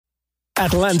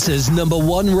Atlanta's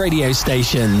 #1 radio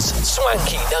stations,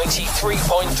 Swanky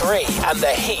 93.3 and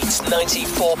The Heat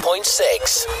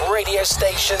 94.6 radio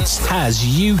stations, has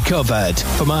you covered.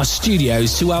 From our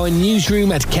studios to our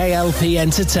newsroom at K.L.P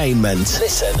Entertainment.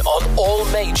 Listen on all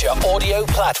major audio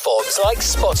platforms like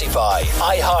Spotify,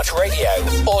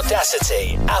 iHeartRadio,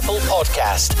 Audacity, Apple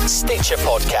Podcast, Stitcher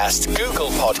Podcast,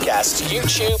 Google Podcast,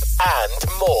 YouTube,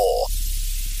 and more.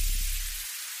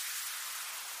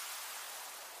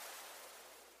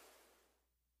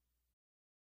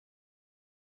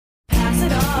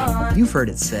 You've heard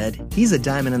it said, he's a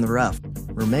diamond in the rough.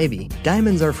 Or maybe,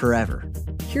 diamonds are forever.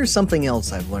 Here's something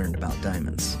else I've learned about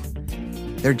diamonds.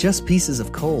 They're just pieces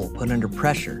of coal put under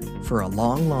pressure for a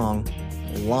long, long,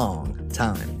 long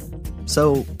time.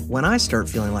 So, when I start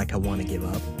feeling like I want to give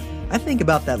up, I think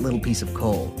about that little piece of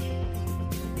coal.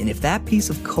 And if that piece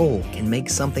of coal can make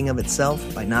something of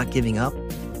itself by not giving up,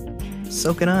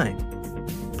 so can I.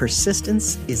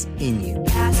 Persistence is in you.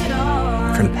 Pass it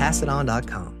on. From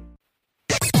PassItOn.com.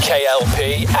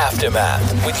 K.L.P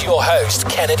Aftermath with your host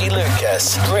Kennedy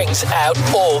Lucas brings out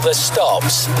all the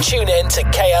stops. Tune in to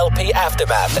K.L.P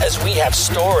Aftermath as we have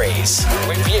stories,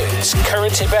 reviews,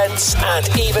 current events, and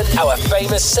even our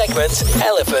famous segment,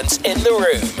 Elephant in the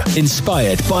Room.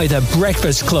 Inspired by the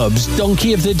Breakfast Club's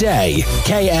Donkey of the Day,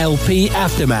 K.L.P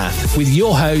Aftermath with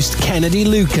your host Kennedy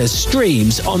Lucas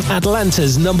streams on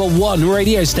Atlanta's #1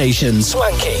 radio station,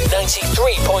 Swanky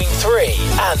 93.3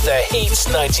 and The Heat's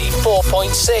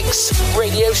 94.6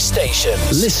 radio station.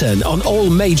 Listen on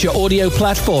all major audio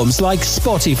platforms like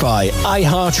Spotify,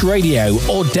 iHeartRadio,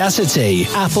 Audacity,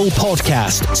 Apple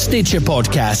Podcast, Stitcher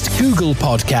Podcast, Google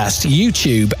Podcast,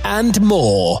 YouTube, and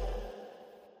more.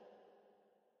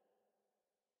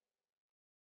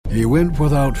 He went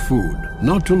without food,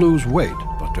 not to lose weight,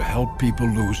 but to help people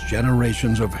lose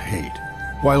generations of hate.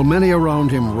 While many around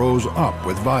him rose up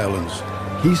with violence,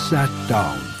 he sat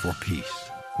down for peace.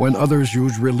 When others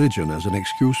used religion as an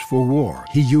excuse for war,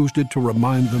 he used it to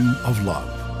remind them of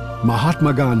love.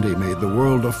 Mahatma Gandhi made the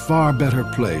world a far better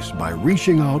place by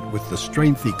reaching out with the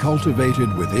strength he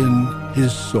cultivated within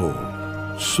his soul.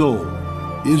 Soul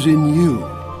is in you.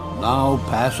 Now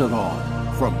pass it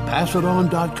on. From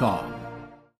PassItOn.com.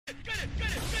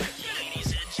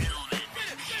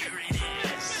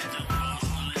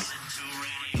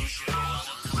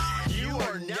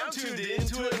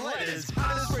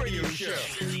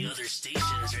 And the other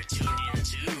stations are tuned in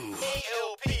too.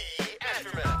 K.L.P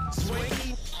Aftermath.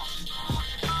 Swanky.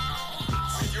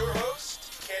 With your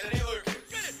host, Kennedy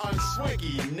Lucas. On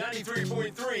Swanky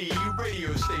 93.3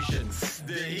 radio station.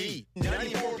 The Heat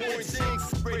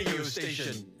 94.6 radio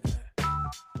station.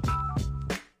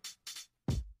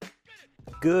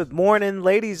 Good morning,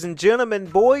 ladies and gentlemen,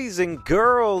 boys and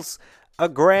girls. A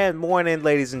grand morning,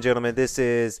 ladies and gentlemen. This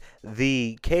is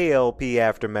the K.L.P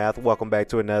Aftermath. Welcome back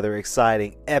to another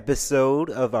exciting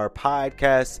episode of our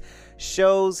podcast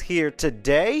shows here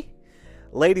today.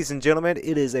 Ladies and gentlemen,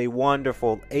 it is a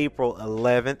wonderful April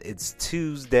 11th. It's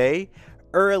Tuesday,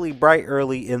 bright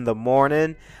early in the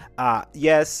morning.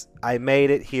 Yes, I made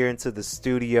it here into the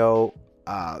studio.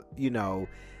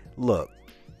 Look,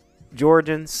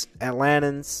 Georgians,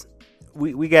 Atlantans,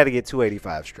 we got to get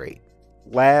 285 straight.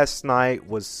 Last night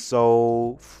was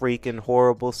so freaking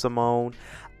horrible, Simone.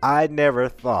 I never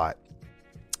thought.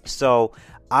 So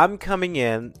I'm coming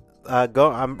in.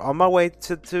 I'm on my way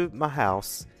to my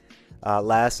house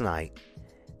last night.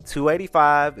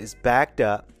 285 is backed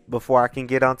up before I can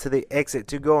get onto the exit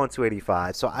to go on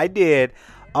 285. So I did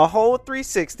a whole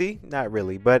 360. Not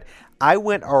really, but I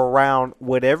went around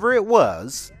whatever it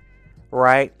was,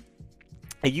 right?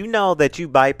 And you know that you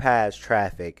bypass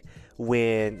traffic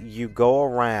when you go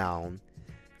around,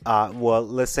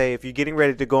 let's say if you're getting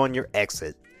ready to go on your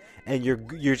exit, and you're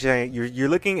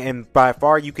looking, and by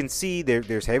far you can see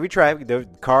there's heavy traffic, there's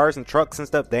cars and trucks and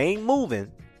stuff. They ain't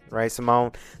moving, right,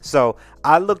 Simone? So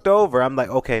I looked over. I'm like,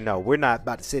 okay, no, we're not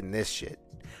about to sit in this shit.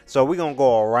 So we're gonna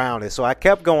go around it. So I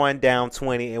kept going down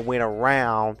 20 and went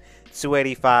around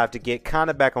 285 to get kind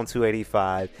of back on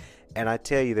 285. And I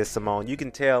tell you this, Simone, you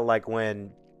can tell like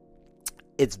when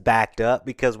it's backed up,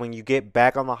 because when you get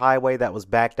back on the highway that was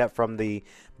backed up from the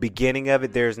beginning of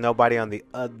it, there's nobody on the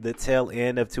tail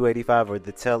end of 285 or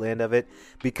the tail end of it,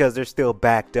 because they're still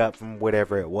backed up from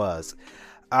whatever it was.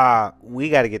 We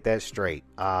got to get that straight.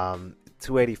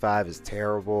 285 is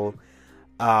terrible.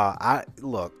 I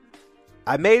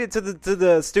made it to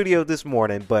the studio this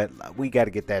morning, but we got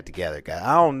to get that together, guys.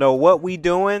 I don't know what we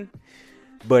doing,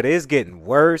 but it's getting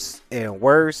worse and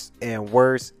worse and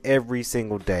worse every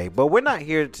single day. But we're not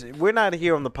here on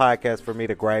the podcast for me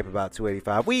to gripe about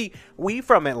 285. We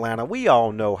from Atlanta, we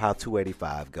all know how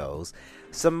 285 goes.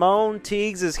 Simone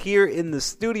Teagues is here in the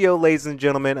studio, ladies and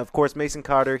gentlemen. Of course, Mason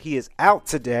Carter, he is out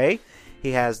today.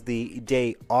 He has the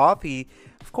day off. He,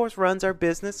 of course, runs our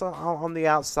business on the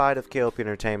outside of K.L.P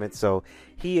Entertainment. So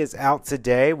he is out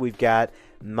today. We've got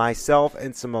myself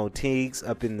and Simone Teagues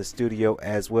up in the studio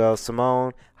as well.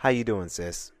 Simone, how you doing,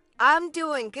 sis? I'm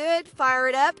doing good,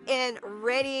 fired up, and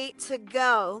ready to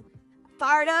go.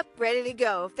 Fired up, ready to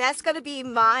go. That's going to be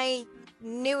my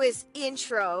newest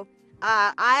intro.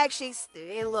 I actually,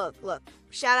 look,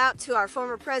 shout out to our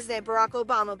former president, Barack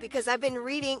Obama, because I've been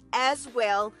reading as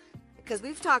well, because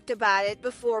we've talked about it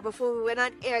before we went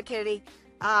on air, Kennedy.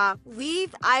 I've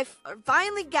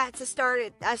finally got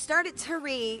to I started to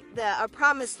read A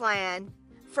Promised Land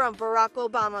from Barack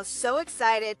Obama. So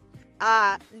excited.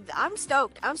 I'm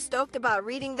stoked. I'm stoked about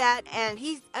reading that. And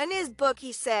in his book,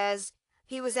 he says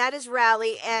he was at his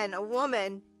rally and a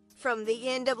woman from the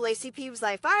NAACP was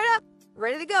like, fired up,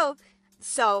 ready to go.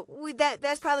 So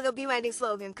that's probably going to be my new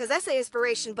slogan, because that's an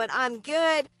inspiration. But I'm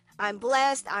good. I'm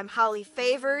blessed. I'm highly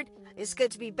favored. It's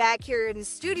good to be back here in the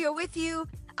studio with you.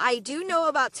 I do know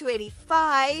about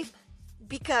 285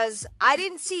 because I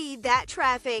didn't see that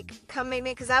traffic coming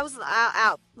in, because I was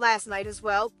out last night as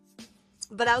well.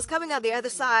 But I was coming out the other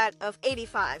side of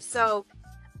 85. So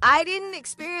I didn't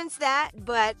experience that,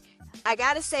 but I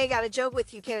gotta say, gotta joke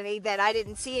with you, Kennedy, that I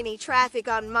didn't see any traffic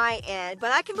on my end.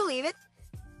 But I can believe it,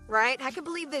 right? I can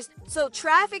believe this. So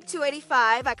traffic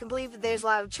 285, I can believe that there's a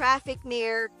lot of traffic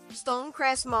near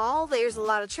Stonecrest Mall. There's a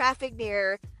lot of traffic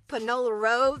near Panola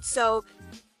Road. So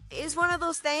it's one of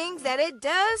those things that it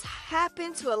does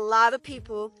happen to a lot of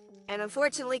people. And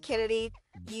unfortunately, Kennedy,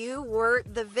 you were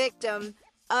the victim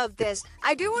of this.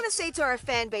 I do want to say to our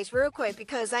fan base real quick,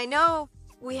 because I know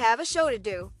we have a show to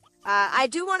do. I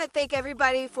do want to thank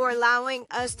everybody for allowing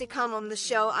us to come on the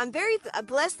show. I'm very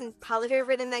blessed and highly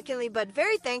favored in that, Kinley, but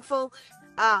very thankful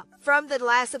from the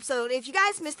last episode. If you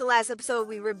guys missed the last episode,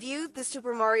 we reviewed the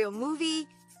Super Mario movie.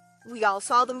 We all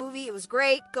saw the movie. It was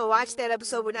great. Go watch that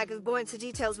episode. We're not going to go into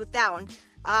details with that one.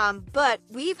 But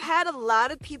we've had a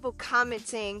lot of people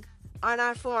commenting on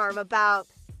our forum about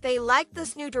they like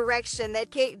this new direction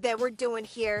that we're doing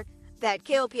here, that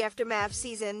K.L.P Aftermath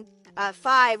season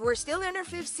 5. We're still in our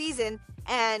 5th season,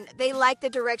 and they like the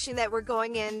direction that we're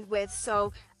going in with.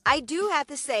 So I do have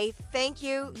to say thank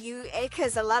you,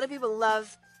 because a lot of people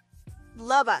love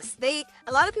us. A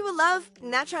lot of people love,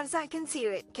 not trying to sound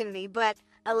conceited, Kennedy, but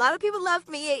a lot of people loved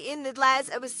me in the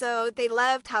last episode. They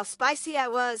loved how spicy I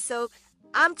was. So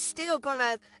I'm still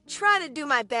gonna try to do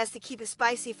my best to keep it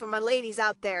spicy for my ladies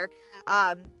out there.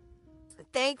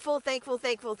 Thankful,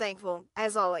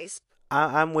 as always.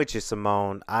 I'm with you,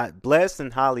 Simone. Blessed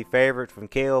and highly favored from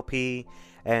K.L.P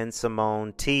and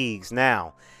Simone Teagues.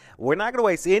 Now, we're not going to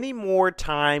waste any more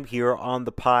time here on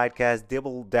the podcast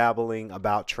dibble-dabbling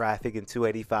about traffic in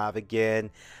 285 again.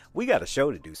 We got a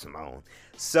show to do, Simone.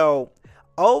 So,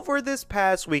 over this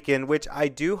past weekend, which I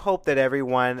do hope that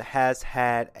everyone has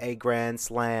had a Grand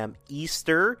Slam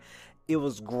Easter. It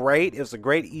was great. It was a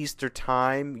great Easter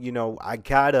time. You know, I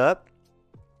got up.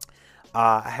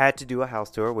 I had to do a house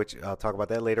tour, which I'll talk about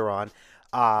that later on.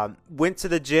 Went to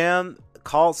the gym,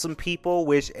 called some people,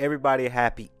 wished everybody a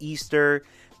happy Easter,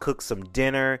 cooked some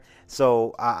dinner.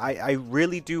 So I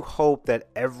really do hope that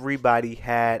everybody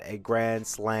had a Grand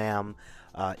Slam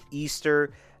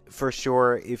Easter. For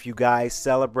sure, if you guys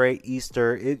celebrate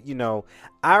Easter,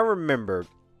 I remember,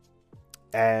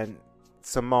 and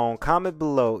Simone, comment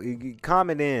below,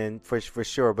 comment in for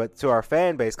sure, but to our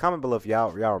fan base, comment below if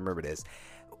y'all remember this.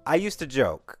 I used to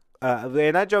joke,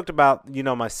 and I joked about,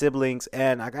 my siblings,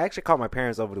 and I actually called my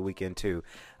parents over the weekend too,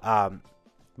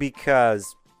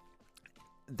 because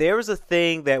there was a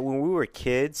thing that when we were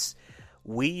kids,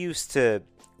 we used to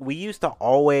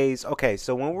always, okay,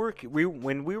 so when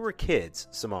we were kids,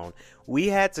 Simone, we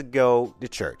had to go to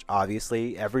church.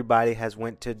 Obviously, everybody has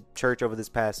went to church over this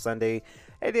past Sunday.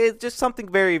 It is just something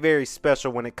very, very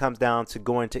special when it comes down to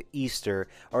going to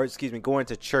going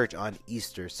to church on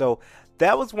Easter. So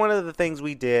that was one of the things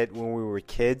we did when we were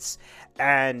kids.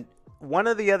 And one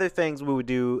of the other things we would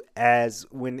do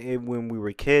when we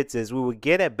were kids is we would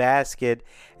get a basket,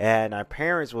 and our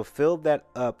parents would fill that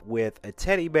up with a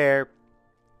teddy bear,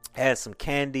 had some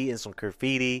candy and some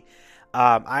graffiti.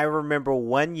 I remember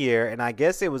one year, and I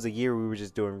guess it was a year we were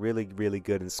just doing really, really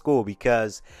good in school,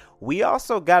 because we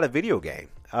also got a video game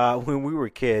when we were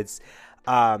kids.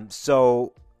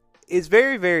 So it's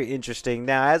very, very interesting.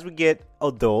 Now, as we get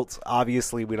adults,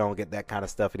 obviously we don't get that kind of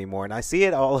stuff anymore. And I see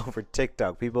it all over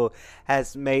TikTok. People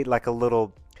has made like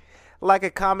a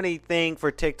comedy thing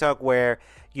for TikTok where,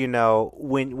 you know,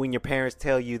 when your parents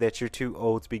tell you that you're too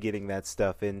old to be getting that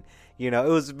stuff. And, you know, it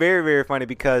was very, very funny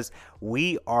because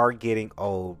we are getting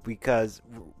old, because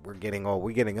we're getting old.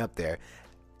 We're getting up there.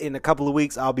 In a couple of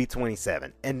weeks, I'll be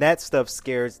 27. And that stuff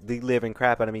scares the living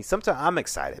crap out of me. Sometimes I'm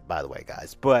excited, by the way,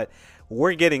 guys, but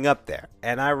we're getting up there.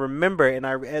 And I remember,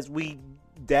 as we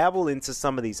dabble into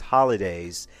some of these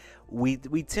holidays, we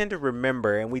tend to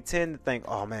remember, and we tend to think,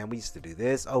 oh man, we used to do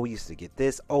this, oh we used to get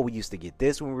this, oh we used to get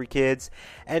this when we were kids,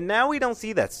 and now we don't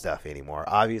see that stuff anymore.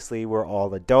 Obviously we're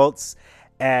all adults.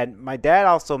 And my dad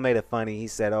also made it funny. He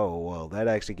said, oh well, that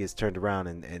actually gets turned around,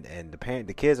 and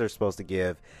the kids are supposed to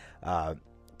give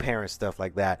parents stuff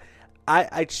like that.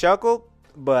 I chuckled,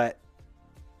 but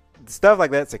stuff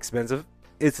like that's expensive.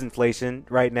 It's inflation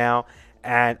right now.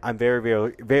 And I'm very,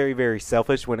 very, very, very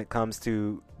selfish when it comes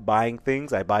to buying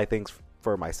things. I buy things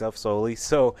for myself solely.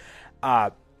 So,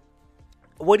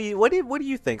 what do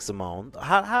you think, Simone?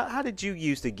 How did you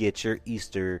used to get your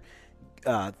Easter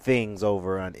things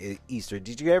over on Easter?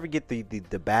 Did you ever get the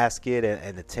basket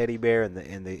and the teddy bear and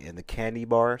the candy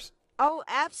bars? Oh,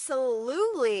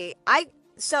 absolutely.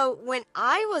 So when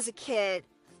I was a kid,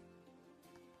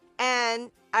 and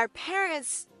our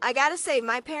parents, I gotta say,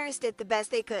 my parents did the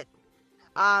best they could.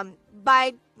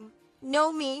 By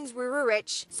no means we were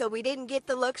rich, so we didn't get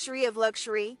the luxury of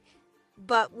luxury,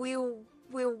 but we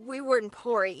weren't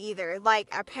poor either. Like,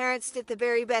 our parents did the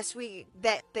very best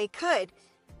that they could.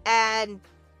 And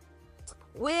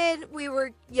when we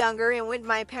were younger, and when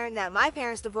my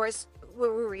parents divorced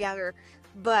when we were younger,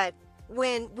 but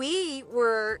when we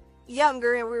were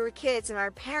younger and we were kids and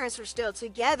our parents were still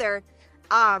together,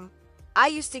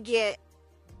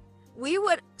 we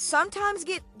would sometimes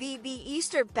get the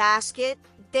Easter basket.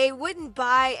 They wouldn't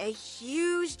buy a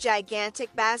huge,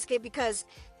 gigantic basket because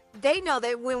they know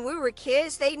that when we were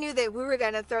kids, they knew that we were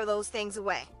going to throw those things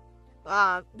away.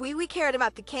 We cared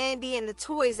about the candy and the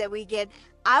toys that we get.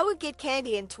 I would get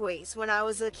candy and toys when I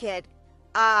was a kid.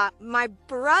 My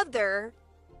brother,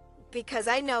 because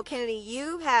I know, Kennedy,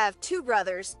 you have two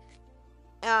brothers.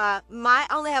 I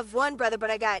only have one brother,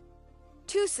 but I got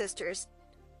two sisters.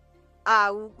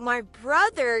 My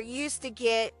brother used to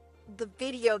get the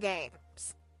video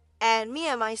games, and me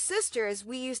and my sisters,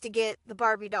 we used to get the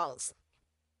Barbie dolls.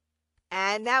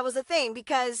 And that was the thing,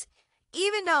 because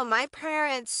even though my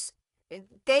parents,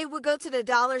 they would go to the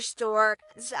dollar store,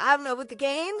 I don't know, with the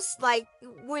games, like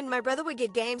when my brother would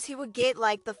get games, he would get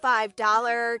like the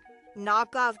 $5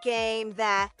 knockoff game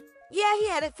that, yeah, he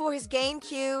had it for his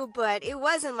GameCube, but it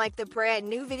wasn't like the brand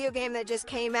new video game that just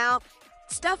came out.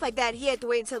 Stuff like that, he had to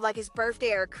wait until like his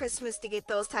birthday or Christmas to get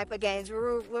those type of games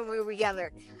when we were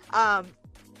younger.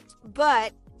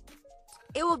 But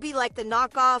it would be like the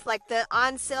knockoff, like the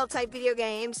on sale type video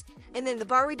games, and then the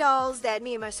Barbie dolls that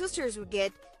me and my sisters would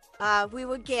get. We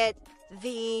would get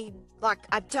the like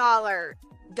 $1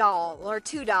 doll or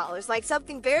 $2, like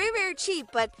something very, very cheap.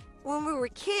 But when we were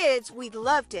kids, we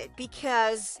loved it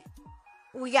because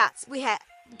we had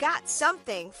got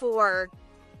something for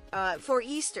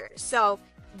Easter. So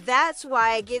that's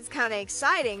why it gets kind of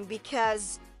exciting,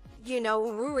 because, you know,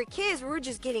 when we were kids, we were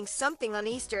just getting something on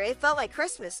Easter. It felt like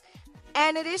Christmas.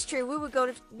 And it is true,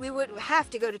 we would have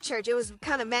to go to church. It was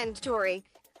kind of mandatory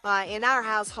in our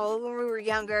household when we were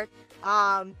younger.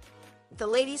 The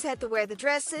ladies had to wear the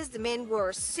dresses, the men wore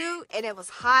a suit, and it was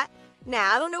hot.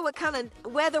 Now, I don't know what kind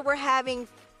of weather we're having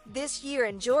this year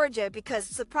in Georgia, because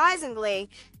surprisingly,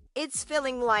 it's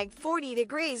feeling like 40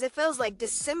 degrees. It feels like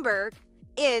December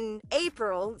in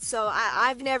April. So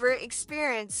I've never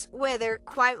experienced weather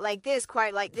quite like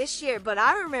this year. But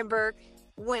I remember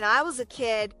when I was a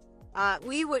kid,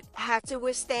 we would have to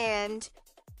withstand,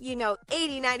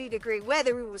 80, 90 degree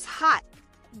weather. It was hot,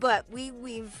 but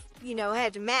we've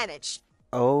had to manage.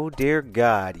 Oh, dear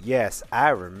God. Yes, I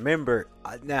remember.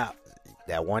 Now,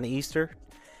 that one Easter,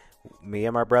 me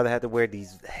and my brother had to wear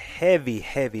these heavy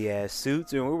ass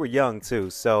suits, and we were young too,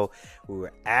 so we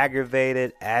were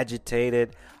aggravated,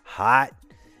 agitated, hot.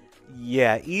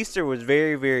 Yeah, Easter was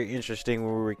very, very interesting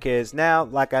when we were kids. Now,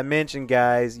 like I mentioned,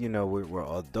 guys,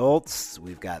 we're adults.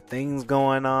 We've got things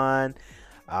going on.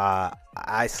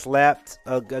 I slept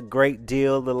a great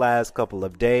deal the last couple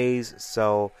of days,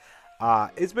 so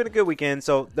it's been a good weekend.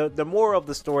 So the moral of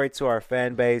the story to our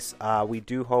fan base, we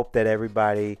do hope that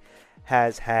everybody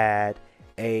has had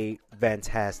a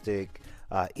fantastic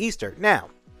Easter. Now,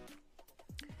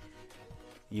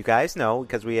 you guys know,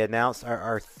 because we announced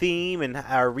our theme and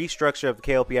our restructure of the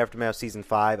K.L.P. Aftermath Season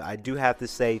 5, I do have to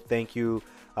say thank you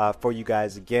for you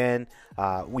guys again.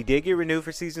 We did get renewed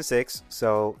for Season 6,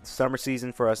 so summer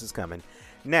season for us is coming.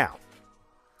 Now,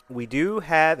 we do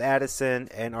have Addison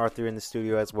and Arthur in the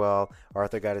studio as well.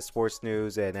 Arthur got his sports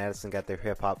news and Addison got their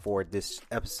hip hop for this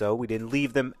episode. We didn't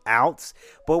leave them out,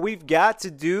 but we've got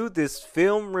to do this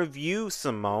film review,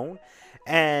 Simone.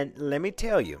 And let me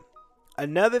tell you,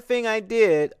 another thing I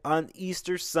did on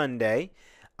Easter Sunday,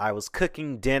 I was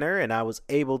cooking dinner and I was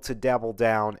able to dabble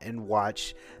down and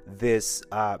watch this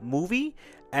movie.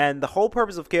 And the whole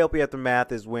purpose of K.L.P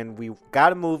Aftermath is when we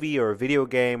got a movie or a video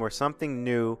game or something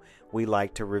new, we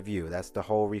like to review. That's the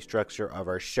whole restructure of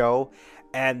our show.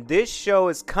 And this show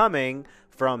is coming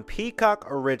from Peacock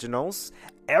Originals.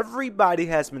 Everybody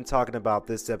has been talking about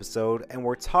this episode, and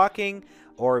we're talking,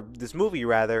 or this movie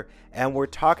rather, and we're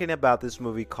talking about this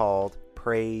movie called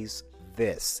Praise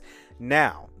This.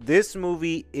 Now, this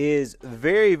movie is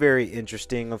very, very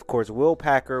interesting. Of course, Will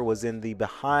Packer was in the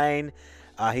behind.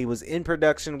 He was in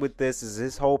production with this. Is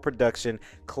his whole production.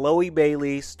 Chloe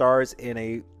Bailey stars in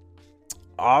a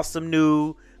awesome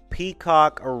new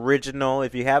Peacock original.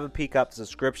 If you have a Peacock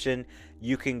subscription,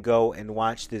 you can go and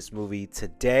watch this movie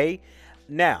today.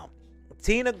 Now,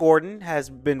 Tina Gordon has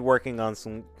been working on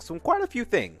some quite a few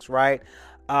things, right?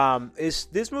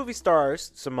 This movie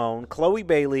stars Simone, Chloe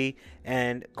Bailey,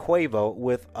 and Quavo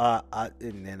with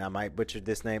and I might butcher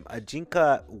this name,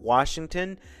 Ajinka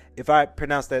Washington. If I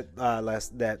pronounce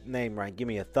that name right, give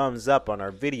me a thumbs up on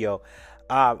our video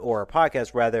or our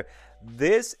podcast rather.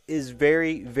 This is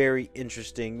very, very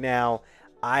interesting. Now,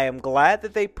 I am glad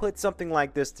that they put something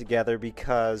like this together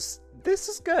because this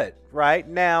is good, right?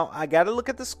 Now, I got to look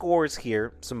at the scores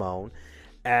here, Simone,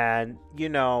 and you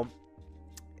know,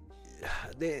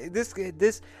 this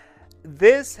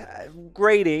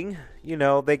grading, you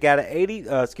know, they got a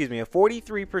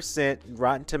 43%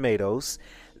 Rotten Tomatoes.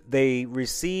 They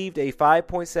received a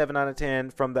 5.7 out of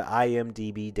 10 from the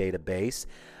IMDb database.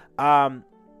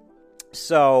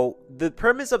 So the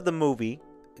premise of the movie,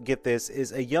 get this,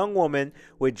 is a young woman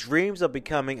with dreams of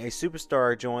becoming a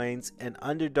superstar joins an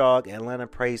underdog Atlanta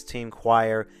praise team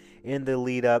choir in the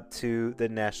lead up to the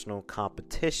national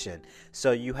competition.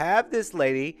 So you have this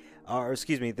lady,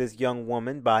 this young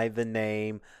woman by the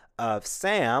name of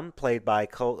Sam, played by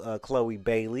Chloe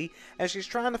Bailey, and she's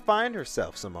trying to find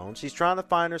herself, Simone. She's trying to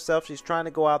find herself. She's trying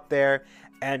to go out there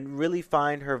and really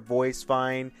find her voice,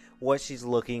 find what she's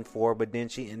looking for, but then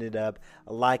she ended up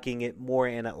liking it more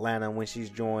in Atlanta when she's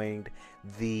joined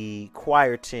the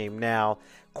choir team. Now,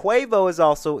 Quavo is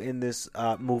also in this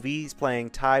movie. He's playing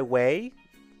Ty Way,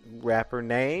 rapper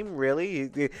name,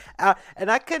 really. And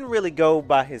I couldn't really go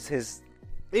by his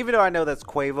even though I know that's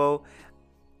Quavo,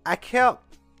 I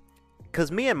kept,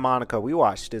 because me and Monica, we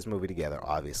watched this movie together,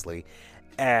 obviously,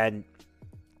 and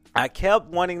I kept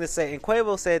wanting to say, and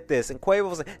Quavo said this, and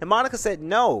Quavo said, and Monica said,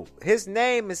 no, his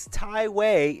name is Ty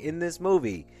Way in this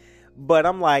movie. But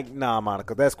I'm like, nah,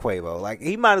 Monica, that's Quavo. Like,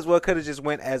 he might as well could have just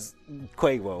went as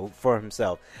Quavo for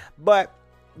himself. But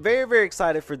very, very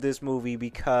excited for this movie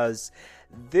because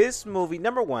this movie,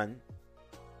 number one,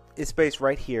 is based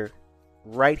right here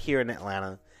in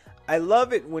Atlanta. I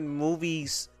love it when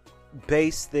movies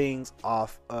base things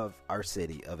off of our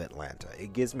city of Atlanta.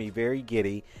 It gets me very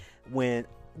giddy when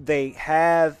they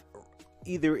have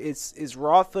either it's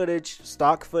raw footage,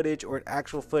 stock footage, or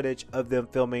actual footage of them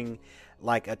filming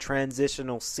like a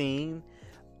transitional scene.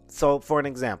 So for an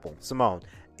example, Simone,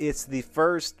 it's the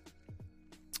first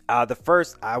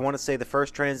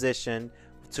transition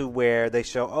to where they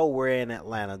show, oh, we're in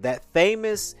Atlanta. That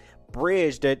famous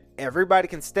bridge that everybody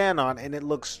can stand on and it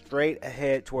looks straight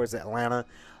ahead towards Atlanta.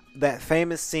 That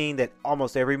famous scene that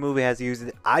almost every movie has used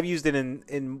it. I've used it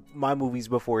in my movies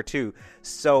before too.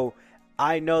 So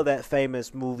I know that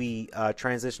famous movie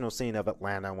transitional scene of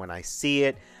Atlanta when I see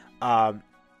it.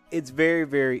 It's very,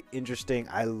 very interesting.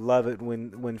 I love it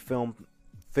when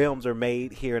films are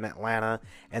made here in Atlanta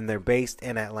and they're based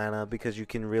in Atlanta because you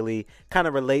can really kind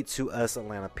of relate to us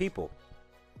Atlanta people.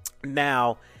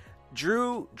 Now,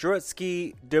 Drew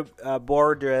Drutsky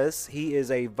Bordres, he is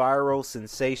a viral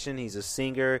sensation. He's a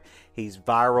singer. He's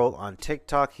viral on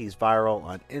TikTok. He's viral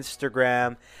on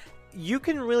Instagram. You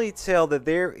can really tell that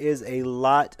there is a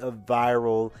lot of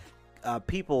viral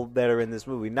people that are in this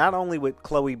movie. Not only with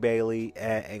Chloe Bailey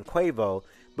and Quavo,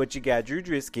 but you got Drew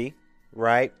Drutsky,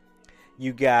 right?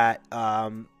 You got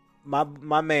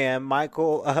my man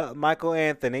Michael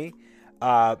Anthony,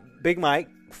 Big Mike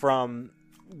from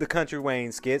the Country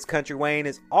Wayne skits. Country Wayne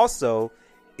is also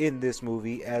in this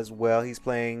movie as well. He's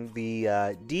playing the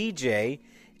DJ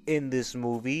in this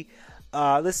movie.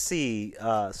 Let's see,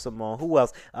 Simone, who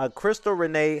else? Crystal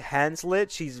Renee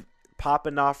Hanslet. She's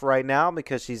popping off right now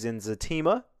because she's in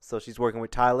Zatima. So she's working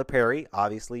with Tyler Perry,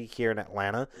 obviously, here in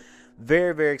Atlanta.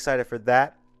 Very, very excited for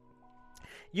that.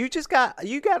 you got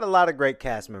a lot of great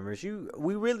cast members.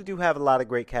 We really do have a lot of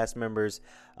great cast members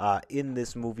in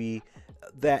this movie.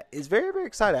 That is very, very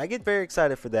exciting. I get very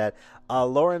excited for that.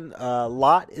 Lauren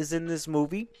Lott is in this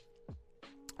movie.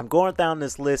 I'm going down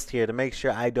this list here to make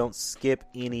sure I don't skip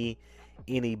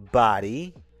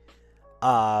anybody.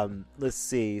 Let's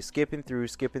see, skipping through,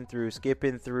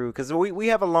 because we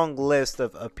have a long list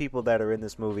of people that are in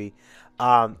this movie.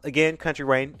 Again, Country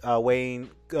Wayne,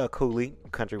 Wayne Cooley,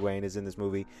 Country Wayne is in this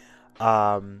movie.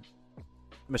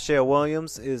 Michelle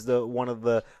Williams is one of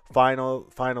the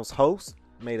finals hosts,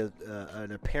 made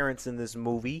an appearance in this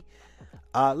movie.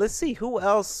 Let's see who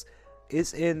else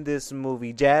is in this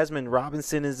movie. Jasmine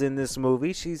Robinson is in this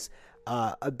movie. She's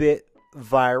a bit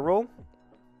viral.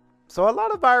 So a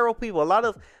lot of viral people, a lot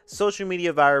of social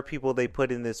media viral people they put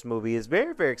in this movie is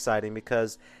very, very exciting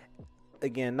because,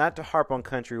 again, not to harp on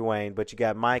Country Wayne, but you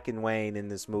got Mike and Wayne in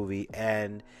this movie.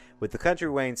 And with the Country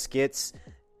Wayne skits,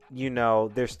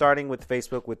 they're starting with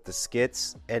Facebook with the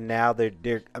skits. And now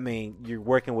you're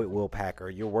working with Will Packer.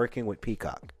 You're working with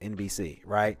Peacock, NBC,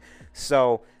 right?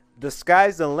 So the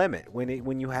sky's the limit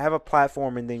when you have a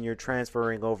platform and then you're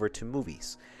transferring over to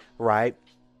movies, right?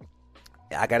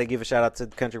 I got to give a shout out to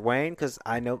Country Wayne because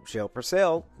I know Shell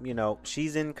Purcell,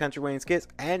 she's in Country Wayne skits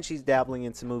and she's dabbling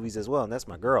into movies as well. And that's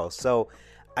my girl. So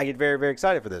I get very, very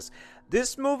excited for this.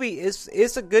 This movie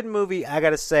it's a good movie. I got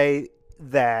to say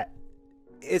that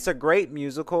it's a great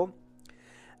musical.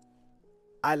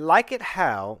 I like it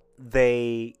how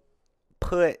they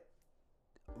put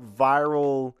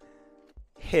viral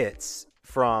hits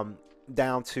from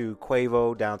down to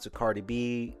Quavo, down to Cardi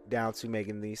B, down to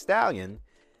Megan Thee Stallion.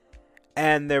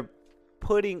 And they're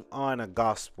putting on a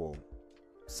gospel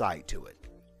side to it,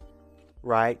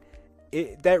 right?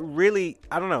 That really,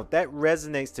 I don't know, that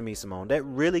resonates to me, Simone. That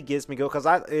really gets me going because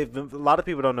a lot of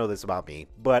people don't know this about me,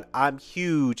 but I'm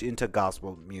huge into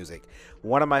gospel music.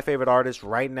 One of my favorite artists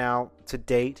right now to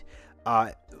date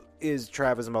is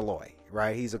Travis Malloy,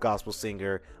 right? He's a gospel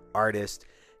singer, artist.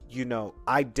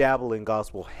 I dabble in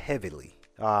gospel heavily.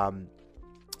 A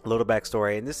little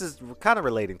backstory, and this is kind of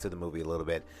relating to the movie a little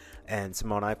bit. And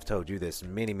Simone, I've told you this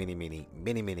many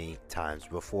times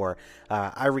before.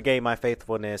 I regained my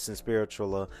faithfulness and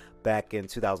spiritual back in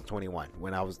 2021.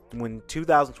 When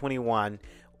 2021,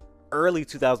 early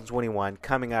 2021,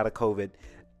 coming out of COVID,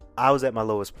 I was at my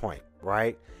lowest point,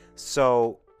 right?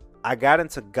 So I got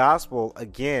into gospel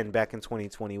again back in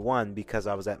 2021 because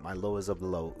I was at my lowest of the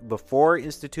low. Before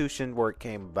institution work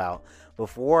came about,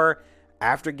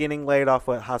 after getting laid off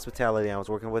with hospitality, I was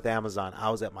working with Amazon.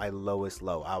 I was at my lowest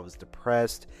low. I was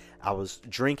depressed. I was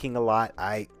drinking a lot.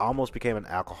 I almost became an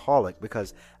alcoholic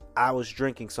because I was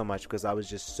drinking so much because I was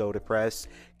just so depressed.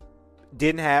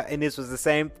 And this was the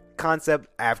same concept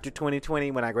after 2020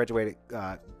 when I graduated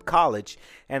college,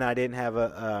 and I didn't have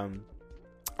a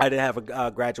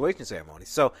graduation ceremony.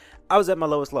 So I was at my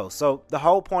lowest low. So the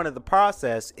whole point of the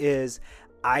process is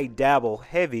I dabble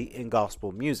heavy in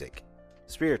gospel music.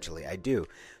 Spiritually, I do.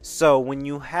 So when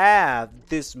you have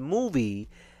this movie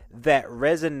that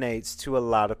resonates to a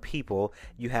lot of people,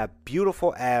 you have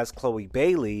beautiful as Chloe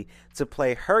Bailey to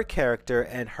play her character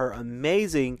and her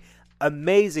amazing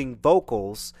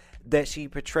vocals that she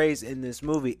portrays in this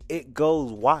movie. It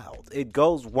goes wild. It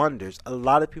goes wonders. A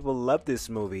lot of people love this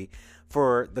movie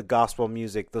for the gospel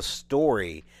music, the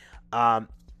story. I'm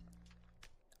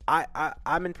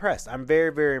impressed. I'm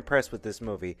very, very impressed with this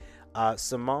movie.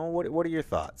 Simone, what are your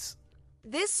thoughts?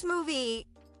 This movie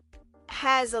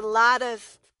has a lot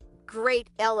of great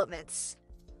elements.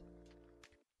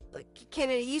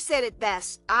 Kennedy, you said it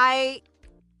best. I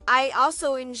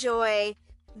also enjoy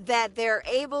that they're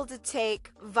able to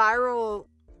take viral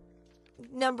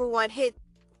number one hit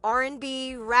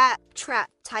R&B, rap, trap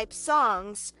type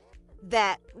songs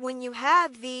that when you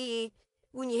have the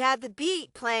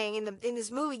beat playing in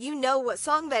this movie, you know what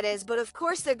song that is. But of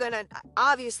course, they're gonna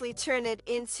obviously turn it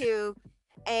into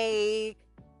a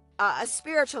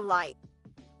spiritual light.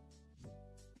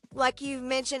 Like you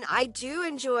mentioned, I do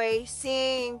enjoy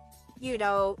seeing,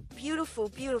 beautiful,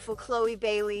 beautiful Chloe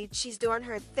Bailey. She's doing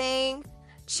her thing.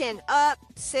 Chin up,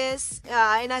 sis.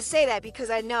 And I say that because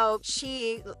I know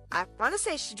I want to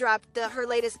say she dropped her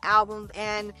latest album,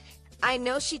 and I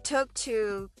know she took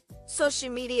to social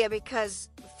media because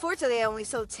fortunately they only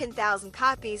sold 10,000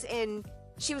 copies and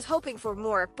she was hoping for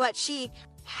more, but she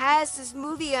has this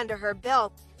movie under her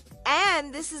belt,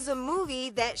 and this is a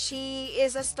movie that she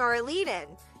is a star lead in.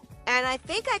 And I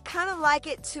think I kind of like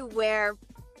it to where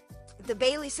the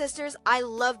Bailey sisters, I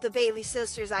love the Bailey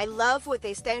sisters. I love what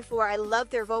they stand for. I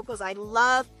love their vocals. I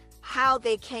love how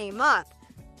they came up.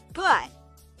 But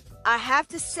I have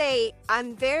to say,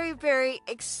 I'm very, very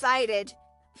excited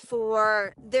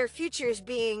for their futures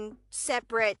being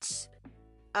separate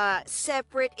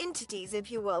entities,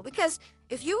 if you will. Because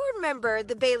if you remember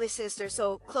the Bailey sisters,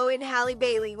 so Chloe and Halle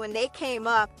Bailey, when they came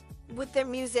up with their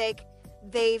music,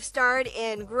 they've starred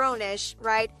in Grownish,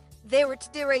 right? They were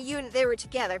a unit, they were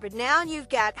together. But now you've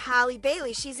got Halle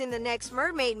Bailey, she's in the next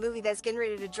Mermaid movie that's getting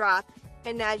ready to drop.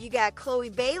 And now you got Chloe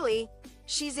Bailey,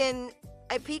 she's in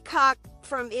a Peacock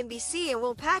from NBC and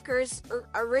Will Packer's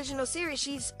original series.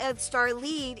 She's a star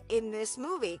lead in this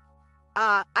movie.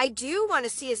 I do want to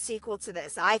see a sequel to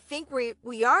this. I think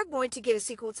we are going to get a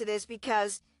sequel to this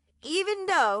because even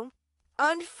though,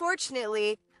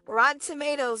 unfortunately, Rotten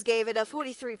Tomatoes gave it a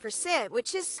 43%,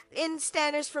 which is in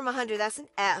standards from 100, that's an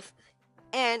F,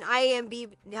 and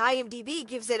IMDb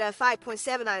gives it a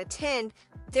 5.7 out of 10,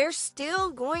 they're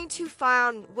still going to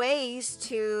find ways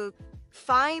to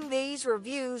find these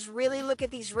reviews, really look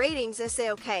at these ratings and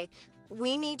say, okay,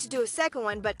 we need to do a second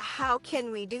one, but how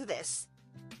can we do this?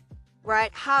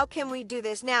 Right? How can we do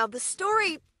this? Now, the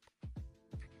story,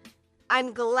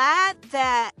 I'm glad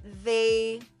that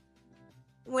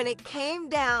when it came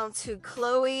down to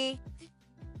Chloe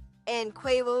and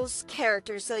Quavo's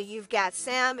characters, so you've got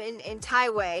Sam and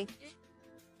Tyway,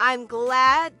 I'm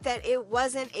glad that it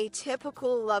wasn't a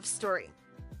typical love story.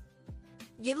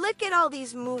 You look at all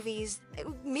these movies,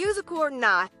 musical or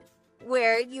not,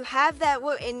 where you have that,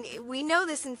 and we know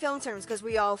this in film terms because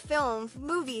we all film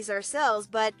movies ourselves,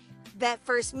 but that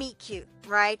first meet cute,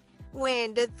 right?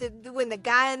 When the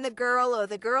guy and the girl, or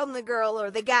the girl and the girl, or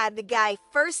the guy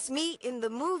first meet in the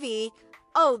movie,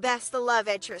 oh, that's the love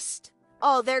interest.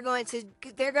 Oh, they're going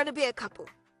to be a couple,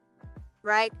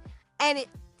 right? And it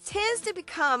tends to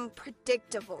become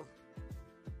predictable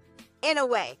in a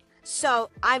way. So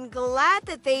I'm glad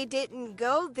that they didn't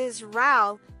go this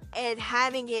route and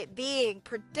having it being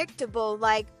predictable,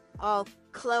 like, oh,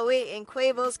 Chloe and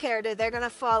Quavo's character, they're gonna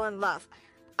fall in love.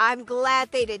 I'm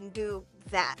glad they didn't do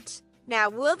that. Now,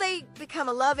 will they become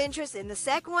a love interest in the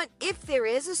second one? If there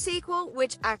is a sequel,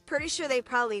 which I'm pretty sure they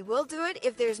probably will do it,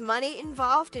 if there's money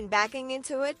involved and backing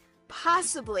into it,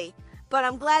 possibly. But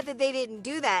I'm glad that they didn't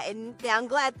do that, and I'm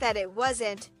glad that it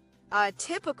wasn't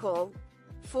typical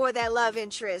for that love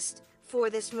interest for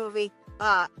this movie.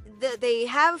 They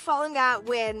have a falling out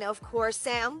when, of course,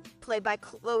 Sam, played by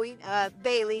Chloe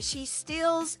Bailey, she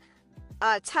steals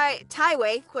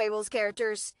Tyway, Quavo's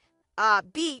character's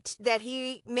beat that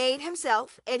he made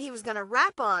himself, and he was gonna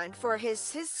rap on for his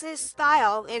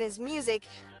style and his music,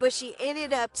 but she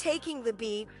ended up taking the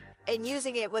beat and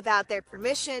using it without their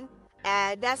permission,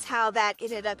 and that's how that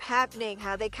ended up happening,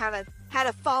 how they kind of had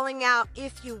a falling out,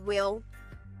 if you will,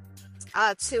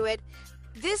 to it.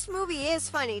 This movie is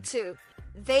funny too.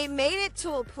 They made it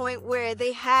to a point where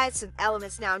they had some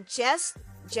elements. Now,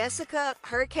 Jessica,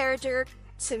 her character,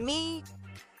 to me,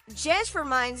 Jess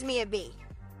reminds me of me.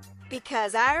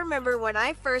 Because I remember when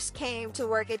I first came to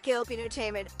work at K.L.P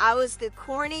Entertainment, I was the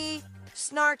corny,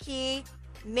 snarky,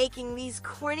 making these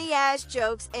corny ass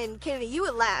jokes, and Kennedy, you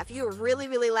would laugh. You would really,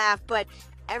 really laugh, but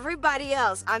everybody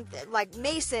else, I'm like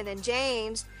Mason and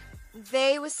James,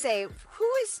 they would say,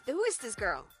 who is this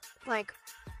girl? Like,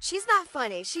 she's not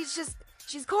funny. She's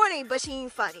corny, but she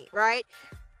ain't funny, right?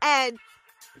 And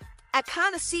I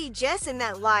kind of see Jess in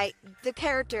that light, the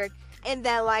character in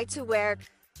that light, to where,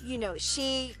 you know,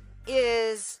 she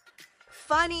is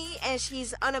funny and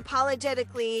she's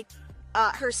unapologetically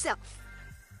herself,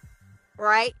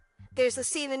 right? There's a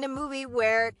scene in the movie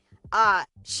where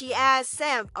she asks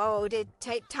Sam, oh, did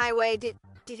Tyway, did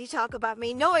he talk about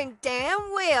me? Knowing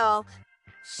damn well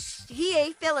he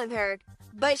ain't feeling her,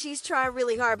 but she's trying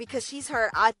really hard because she's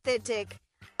her authentic,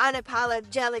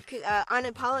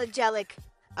 unapologetic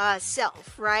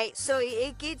self, right? So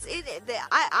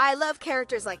I love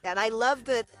characters like that. I love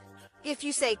the, if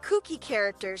you say kooky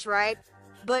characters, right?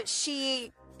 But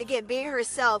she, again, being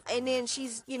herself, and then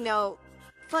she's, you know,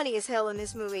 funny as hell in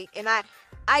this movie. And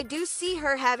I do see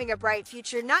her having a bright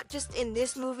future, not just in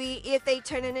this movie, if they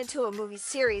turn it into a movie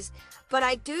series, but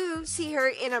I do see her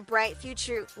in a bright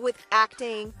future with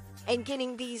acting and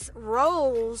getting these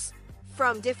roles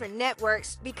from different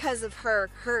networks because of her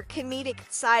comedic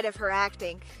side of her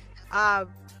acting.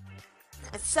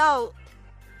 So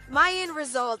my end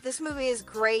result, this movie is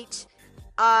great.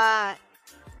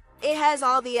 It has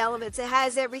all the elements. It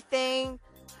has everything.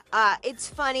 It's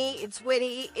funny. It's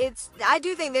witty. I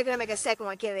do think they're gonna make a second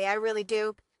one, Kennedy. I really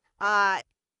do.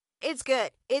 It's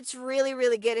good. It's really,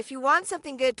 really good. If you want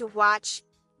something good to watch,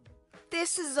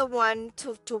 this is the one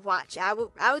to watch. I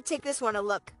would take this one a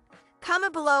look.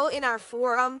 Comment below in our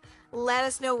forum Let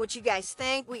us know what you guys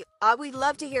think. We'd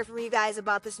love to hear from you guys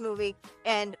about this movie.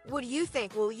 And what do you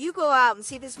think? Will you go out and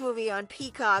see this movie on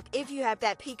Peacock if you have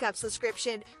that Peacock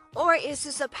subscription? Or is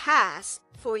this a pass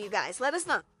for you guys? Let us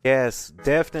know. Yes,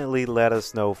 definitely let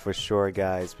us know for sure,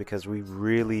 guys, because we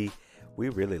really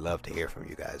love to hear from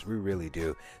you guys. We really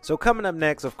do. So coming up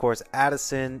next, of course,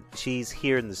 Addison. She's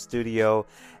here in the studio.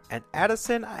 And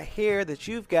Addison, I hear that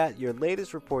you've got your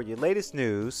latest report, your latest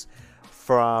news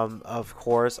from, of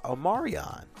course,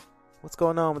 Omarion. What's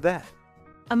going on with that?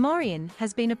 Omarion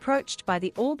has been approached by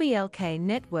the K.L.P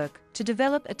network to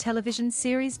develop a television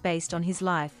series based on his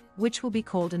life, which will be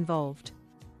called Involved.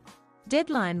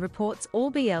 Deadline reports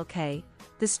K.L.P,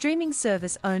 the streaming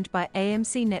service owned by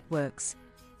AMC Networks,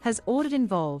 has ordered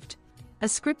Involved, a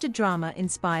scripted drama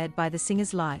inspired by the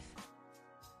singer's life.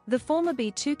 The former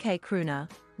B2K crooner,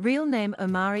 real name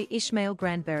Omari Ishmael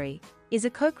Granberry, is a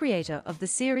co-creator of the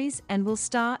series and will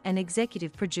star and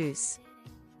executive produce.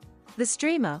 The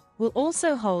streamer will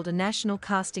also hold a national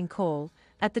casting call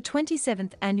at the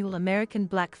 27th Annual American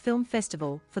Black Film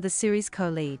Festival for the series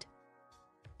co-lead.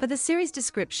 For the series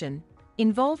description,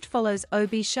 Involved follows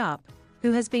O.B. Sharp,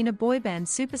 who has been a boy band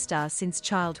superstar since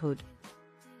childhood.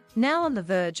 Now on the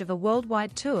verge of a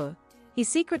worldwide tour, he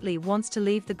secretly wants to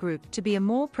leave the group to be a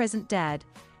more present dad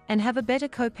and have a better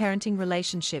co-parenting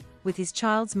relationship with his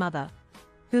child's mother,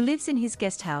 who lives in his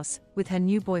guest house with her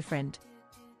new boyfriend.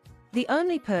 The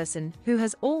only person who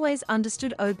has always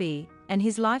understood O.B. and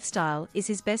his lifestyle is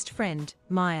his best friend,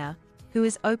 Maya, who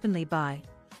is openly bi.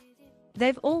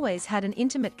 They've always had an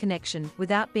intimate connection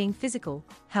without being physical.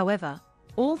 However,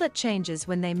 all that changes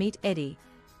when they meet Eddie,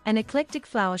 an eclectic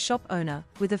flower shop owner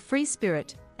with a free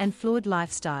spirit and fluid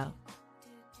lifestyle.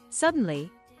 Suddenly,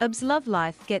 OB's love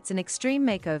life gets an extreme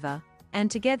makeover,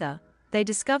 and together, they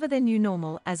discover their new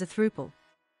normal as a throuple.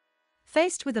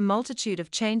 Faced with a multitude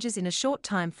of changes in a short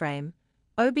time frame,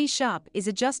 O.B. Sharp is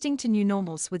adjusting to new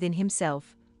normals within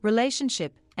himself,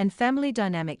 relationship and family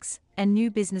dynamics, and new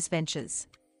business ventures.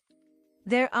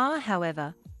 There are,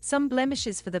 however, some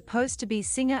blemishes for the post-to-be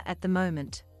singer at the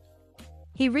moment.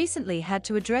 He recently had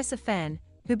to address a fan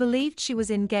who believed she was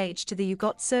engaged to the You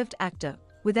Got Served actor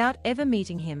without ever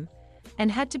meeting him,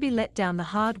 and had to be let down the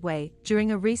hard way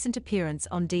during a recent appearance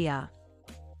on DR.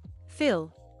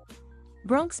 Phil.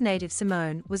 Bronx native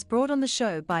Simone was brought on the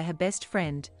show by her best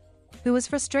friend, who was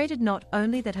frustrated not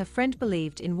only that her friend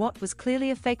believed in what was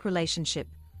clearly a fake relationship,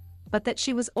 but that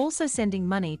she was also sending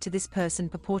money to this person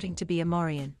purporting to be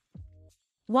Omarion.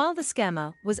 While the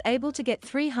scammer was able to get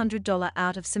 $300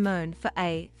 out of Simone for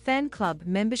a fan club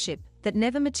membership that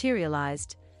never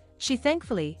materialized, she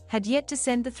thankfully had yet to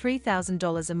send the $3,000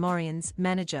 Omarion's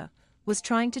manager was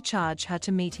trying to charge her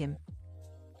to meet him.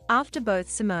 After both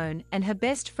Simone and her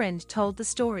best friend told the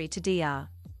story to DR.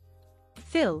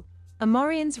 Phil,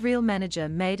 Omarion's real manager,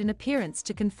 made an appearance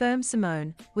to confirm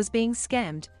Simone was being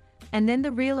scammed, and then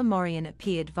the real Omarion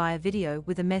appeared via video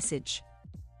with a message.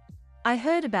 I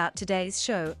heard about today's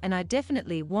show and I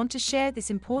definitely want to share this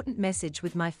important message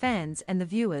with my fans and the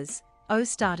viewers, O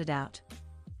started out.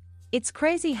 It's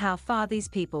crazy how far these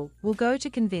people will go to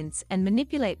convince and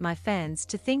manipulate my fans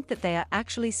to think that they are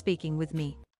actually speaking with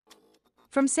me.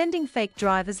 From sending fake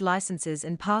driver's licenses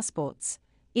and passports,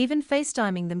 even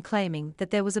FaceTiming them claiming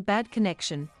that there was a bad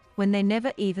connection when they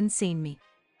never even seen me.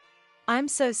 I'm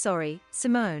so sorry,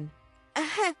 Simone.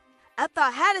 I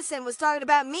thought Haddison was talking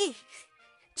about me.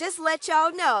 Just let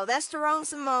y'all know, that's the wrong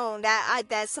Simone.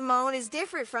 That Simone is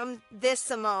different from this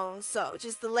Simone. So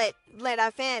just to let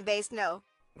our fan base know.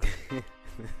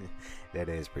 That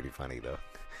is pretty funny though.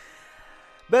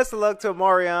 Best of luck to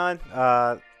Omarion.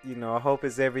 I hope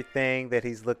it's everything that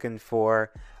he's looking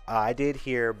for. I did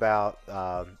hear about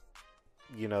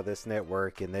this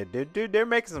network, and they're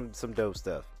making some dope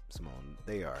stuff. Simone,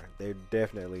 they're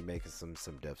definitely making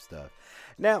some dope stuff.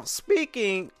 Now,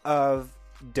 speaking of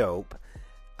dope,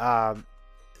 a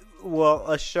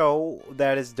show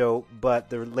that is dope, but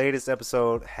the latest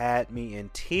episode had me in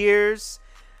tears.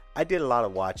 I did a lot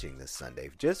of watching this Sunday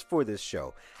just for this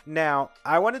show. Now,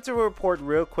 I wanted to report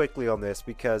real quickly on this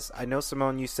because I know,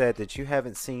 Simone, you said that you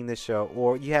haven't seen this show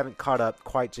or you haven't caught up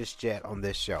quite just yet on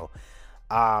this show.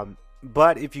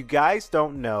 But if you guys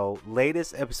don't know,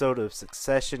 latest episode of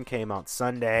Succession came out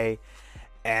Sunday,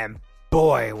 and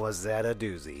boy, was that a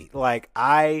doozy.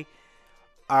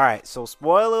 Alright, so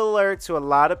spoiler alert to a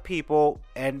lot of people,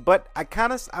 but I'm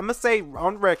gonna say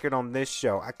on record on this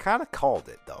show, I kind of called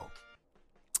it though.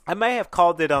 I may have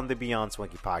called it on the Beyond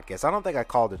Swanky podcast. I don't think I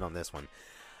called it on this one.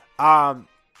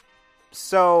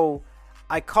 So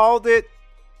I called it.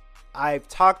 I've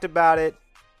talked about it.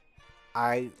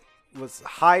 I was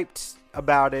hyped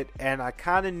about it, and I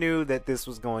kind of knew that this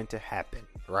was going to happen,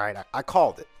 right? I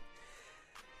called it.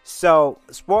 So,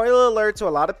 spoiler alert to a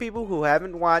lot of people who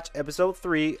haven't watched episode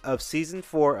 3 of season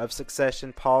 4 of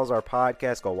Succession. Pause our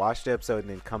podcast, go watch the episode, and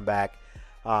then come back,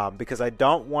 because I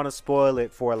don't want to spoil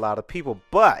it for a lot of people.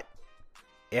 But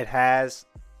it has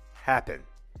happened.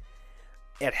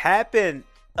 It happened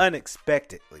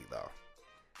unexpectedly, though.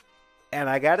 And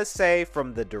I gotta say,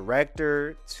 from the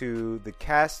director to the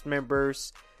cast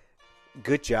members,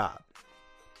 good job.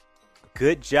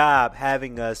 Good job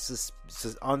having us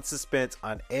on suspense,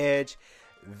 on edge,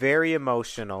 very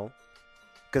emotional,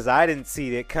 because I didn't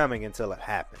see it coming until it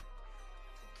happened.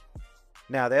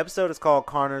 Now, the episode is called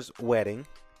Connor's Wedding.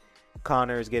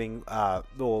 Connor is getting,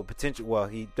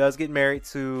 he does get married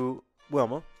to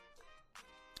Wilma.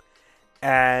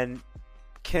 And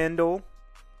Kendall,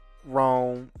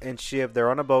 Rome, and Shiv,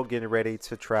 they're on a boat getting ready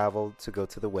to travel to go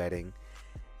to the wedding.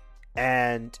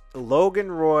 And Logan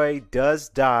Roy does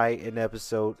die in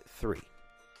episode 3.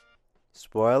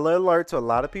 Spoiler alert to a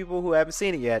lot of people who haven't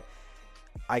seen it yet.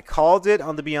 I called it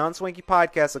on the Beyond Swanky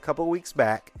podcast a couple weeks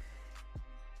back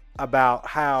about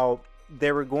how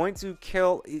they were going to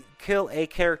kill a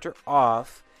character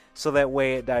off so that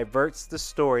way it diverts the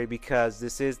story, because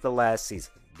this is the last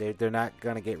season. They're not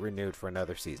going to get renewed for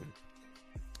another season.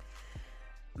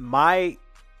 I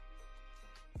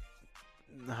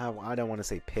don't want to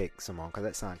say pick Simone, because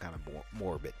that sounds kind of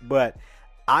morbid, but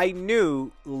I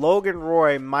knew Logan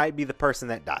Roy might be the person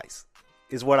that dies,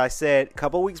 is what I said a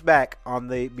couple weeks back on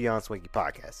the Beyond Swanky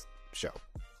podcast show.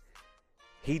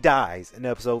 He dies in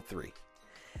episode 3.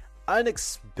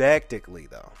 Unexpectedly,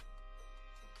 though.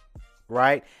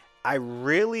 Right?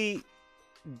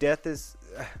 Death is,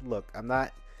 look, I'm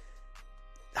not,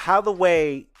 how the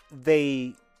way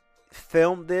they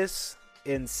filmed this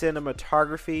in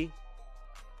cinematography,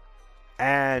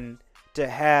 and to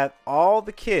have all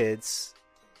the kids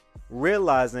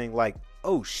realizing, like,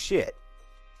 oh shit,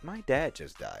 my dad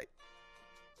just died,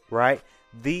 right?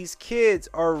 These kids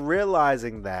are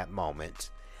realizing that moment,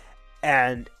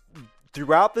 and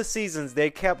throughout the seasons they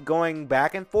kept going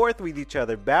back and forth with each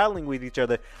other, battling with each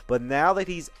other, but now that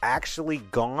he's actually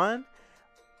gone,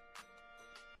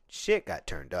 shit got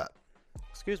turned up.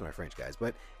 Excuse my French, guys,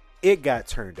 but it got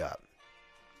turned up.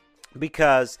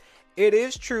 Because it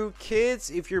is true, kids,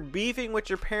 if you're beefing with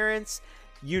your parents,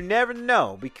 you never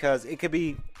know, because it could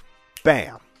be,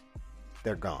 bam,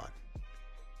 they're gone.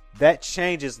 That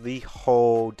changes the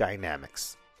whole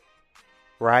dynamics,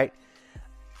 right?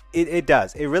 It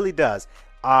does. It really does.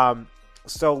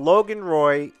 So Logan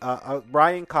Roy,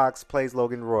 Brian Cox plays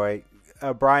Logan Roy.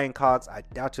 Brian Cox, I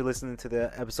doubt you're listening to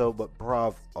the episode, but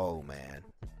bravo, man.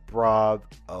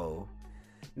 Bravo.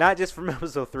 Not just from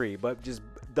episode 3, but just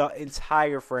the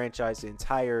entire franchise, the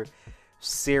entire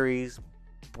series.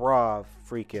 Brav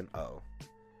freaking oh.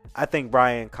 I think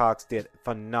Brian Cox did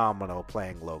phenomenal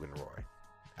playing Logan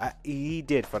Roy. He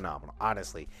did phenomenal,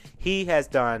 honestly. He has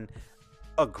done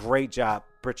a great job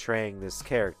portraying this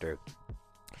character.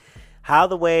 How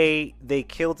the way they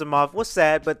killed him off was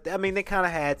sad, but I mean, they kind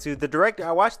of had to. The director,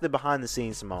 I watched the behind the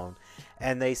scenes, Simone,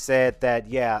 and they said that,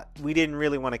 yeah, we didn't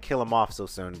really want to kill him off so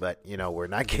soon, but, you know, we're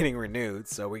not getting renewed,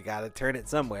 so we got to turn it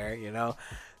somewhere, you know?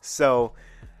 So,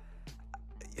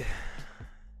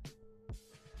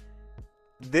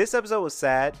 this episode was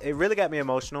sad. It really got me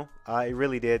emotional. It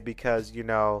really did, because, you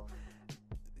know,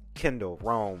 Kendall,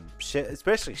 Rome,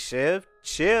 especially Shiv.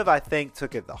 Shiv, I think,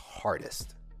 took it the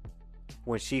hardest.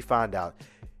 When she found out,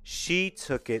 she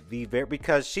took it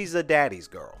because she's a daddy's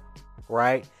girl,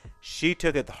 right? She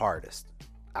took it the hardest.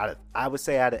 I would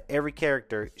say out of every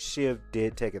character, Shiv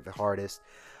did take it the hardest.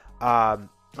 I'm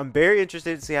very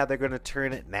interested to see how they're going to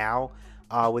turn it now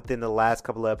within the last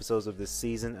couple of episodes of this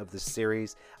season, of this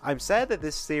series. I'm sad that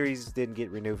this series didn't get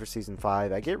renewed for season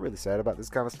 5. I get really sad about this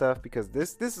kind of stuff, because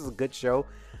this is a good show.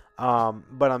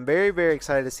 But I'm very, very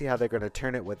excited to see how they're going to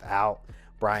turn it without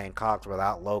Brian Cox,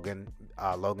 without Logan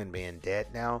being dead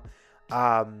now.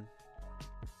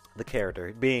 The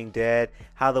character being dead,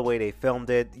 how the way they filmed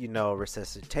it, you know,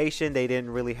 resuscitation, they didn't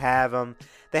really have him.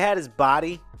 They had his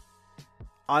body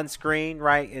on screen,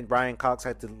 right? And Brian Cox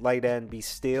had to lay down and be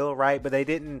still, right? But they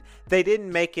didn't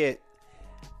make it,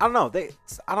 I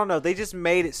don't know, they just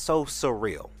made it so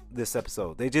surreal, this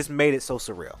episode. They just made it so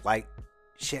surreal. Like,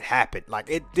 shit happened. Like,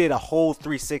 it did a whole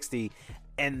 360.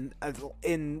 And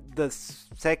in the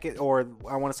second, or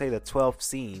I want to say the 12th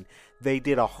scene, they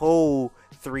did a whole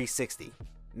 360.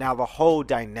 Now the whole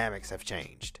dynamics have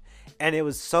changed. And it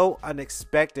was so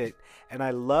unexpected. And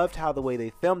I loved how the way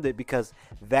they filmed it, because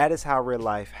that is how real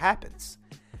life happens,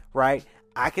 right?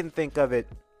 I can think of it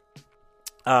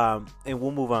And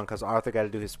we'll move on because Arthur got to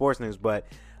do his sports news. But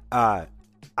I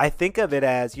think of it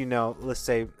as, let's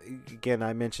say, again,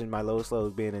 I mentioned my lowest low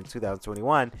being in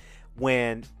 2021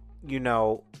 when,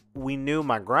 we knew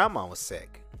my grandma was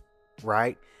sick,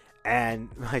 right? And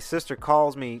my sister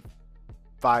calls me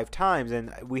 5 times,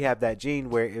 and we have that gene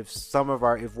where if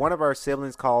one of our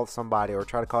siblings calls somebody or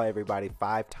try to call everybody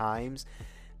 5 times,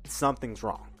 something's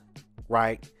wrong,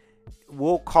 right?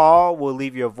 We'll call, we'll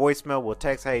leave you a voicemail, we'll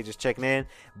text, hey, just checking in.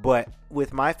 But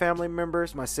with my family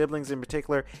members, my siblings in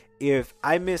particular, if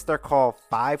I miss their call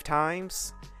 5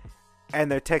 times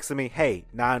and they're texting me, hey,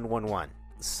 911,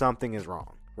 something is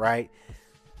wrong, right?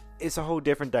 It's a whole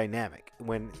different dynamic.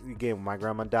 When my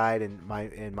grandma died and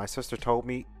my sister told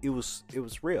me, it was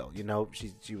real,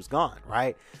 she was gone,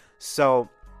 right? So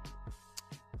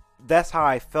that's how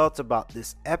I felt about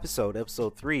this episode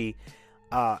 3.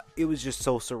 It was just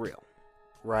so surreal,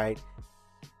 right?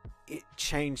 It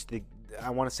changed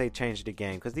changed the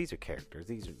game, because these are characters.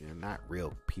 They're not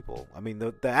real people. I mean,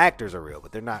 the actors are real,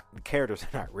 but the characters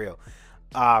are not real.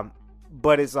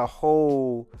 But it's a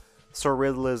whole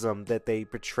surrealism that they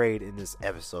portrayed in this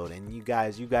episode, and you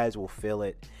guys will feel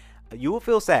it. You will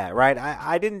feel sad, right?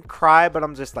 I didn't cry, but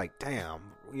I'm just like, damn,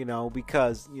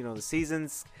 because the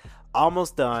season's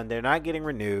almost done. They're not getting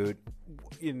renewed.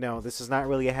 This is not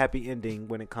really a happy ending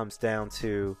when it comes down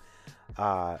to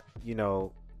the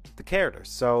characters.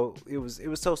 So it was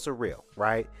so surreal,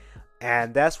 right?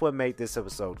 And that's what made this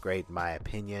episode great, in my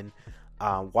opinion.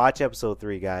 Watch episode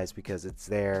 3, guys, because it's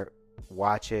there.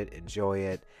 Watch it, enjoy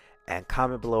it, and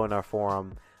comment below in our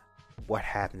forum what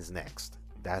happens next.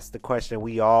 That's the question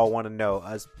we all want to know,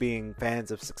 us being fans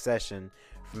of Succession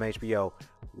from HBO.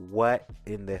 What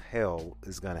in the hell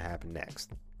is going to happen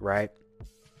next, right?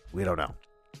 We don't know.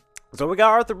 So we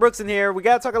got Arthur Brooks in here. We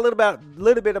got to talk a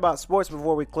little bit about sports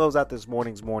before we close out this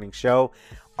morning show.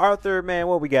 Arthur, man,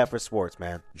 what we got for sports,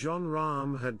 man? Jon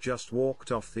Rahm had just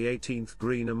walked off the 18th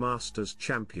green, a Masters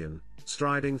champion,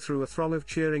 striding through a throng of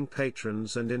cheering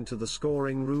patrons and into the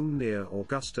scoring room near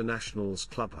Augusta National's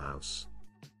clubhouse.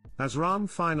 As Rahm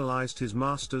finalized his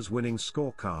Masters winning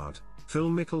scorecard, Phil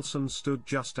Mickelson stood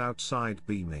just outside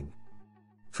beaming.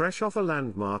 Fresh off a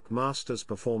landmark Masters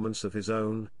performance of his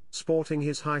own, sporting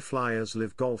his High Flyers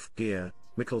Live Golf gear,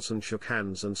 Mickelson shook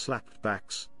hands and slapped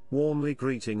backs, warmly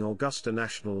greeting Augusta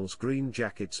National's green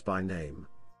jackets by name.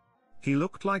 He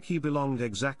looked like he belonged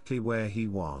exactly where he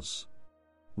was.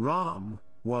 Rahm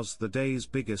was the day's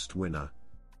biggest winner.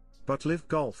 But Live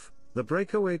Golf, the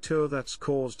breakaway tour that's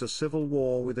caused a civil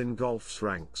war within golf's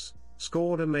ranks,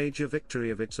 scored a major victory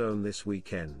of its own this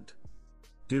weekend.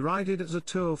 Derided as a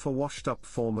tour for washed-up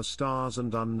former stars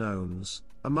and unknowns,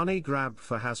 a money grab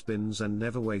for has-beens and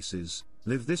never-waces,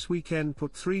 Live this weekend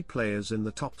put 3 players in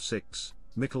the top 6,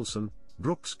 Mickelson,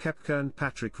 Brooks Koepka and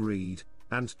Patrick Reed,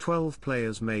 and 12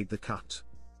 players made the cut.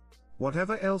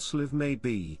 Whatever else Live may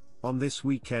be, on this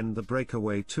weekend the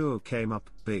breakaway tour came up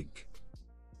big.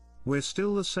 We're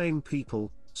still the same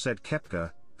people, said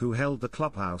Koepka, who held the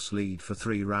clubhouse lead for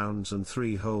 3 rounds and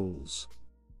 3 holes.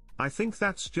 I think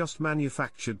that's just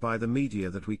manufactured by the media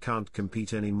that we can't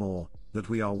compete anymore, that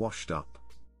we are washed up.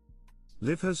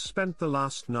 Liv has spent the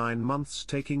last 9 months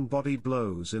taking body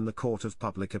blows in the court of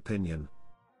public opinion.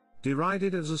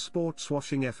 Derided as a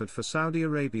sports-washing effort for Saudi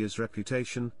Arabia's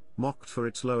reputation, mocked for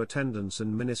its low attendance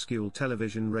and minuscule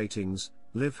television ratings,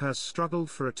 Liv has struggled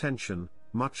for attention,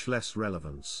 much less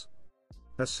relevance.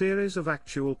 A series of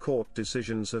actual court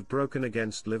decisions have broken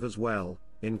against Liv as well,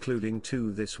 including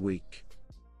 2 this week.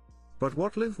 But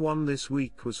what Liv won this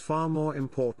week was far more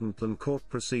important than court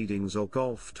proceedings or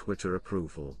golf Twitter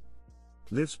approval.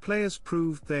 Liv's players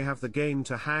proved they have the game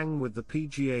to hang with the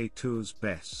PGA Tour's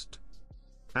best.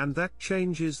 And that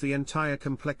changes the entire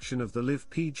complexion of the Liv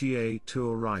PGA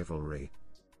Tour rivalry.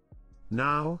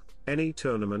 Now, any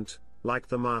tournament, like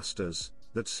the Masters,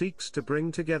 that seeks to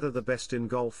bring together the best in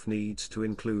golf needs to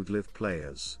include Liv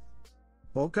players.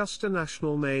 Augusta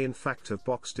National may in fact have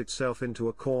boxed itself into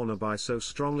a corner by so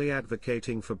strongly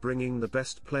advocating for bringing the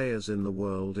best players in the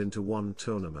world into one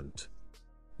tournament.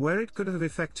 Where it could have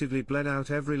effectively bled out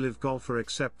every Liv golfer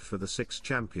except for the 6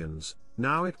 champions,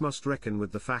 now it must reckon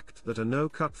with the fact that a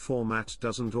no-cut format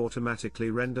doesn't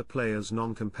automatically render players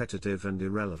non-competitive and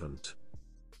irrelevant.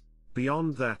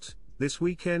 Beyond that, this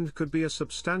weekend could be a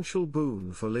substantial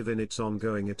boon for Liv in its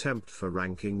ongoing attempt for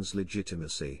rankings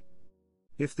legitimacy.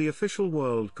 If the official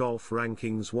World Golf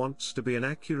Rankings wants to be an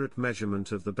accurate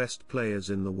measurement of the best players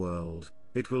in the world,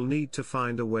 it will need to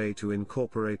find a way to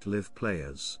incorporate Liv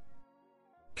players.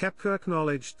 Koepka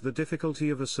acknowledged the difficulty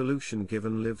of a solution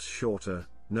given Liv's shorter,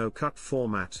 no-cut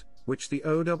format, which the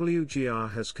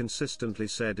OWGR has consistently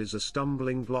said is a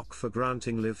stumbling block for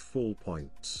granting Liv full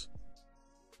points.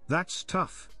 "That's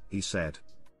tough," he said.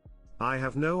 "I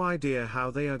have no idea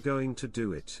how they are going to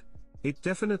do it. It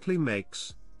definitely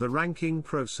makes the ranking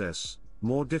process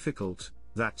more difficult,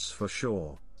 that's for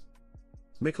sure."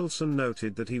 Mickelson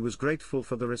noted that he was grateful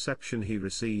for the reception he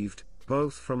received,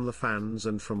 both from the fans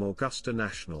and from Augusta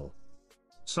National.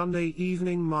 Sunday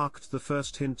evening marked the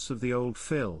first hints of the old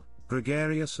Phil,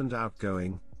 gregarious and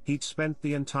outgoing. He'd spent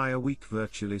the entire week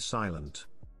virtually silent.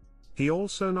 He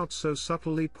also not so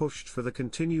subtly pushed for the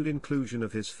continued inclusion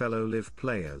of his fellow Liv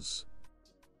players.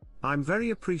 "I'm very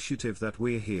appreciative that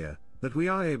we're here, that we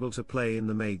are able to play in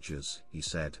the majors," he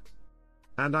said.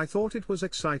 "And I thought it was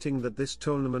exciting that this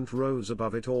tournament rose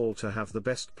above it all to have the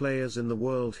best players in the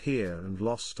world here and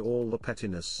lost all the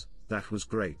pettiness. That was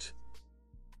great.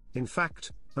 In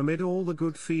fact, amid all the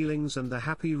good feelings and the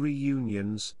happy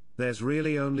reunions, there's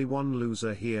really only one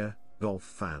loser here, golf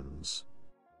fans.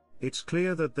 It's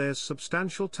clear that there's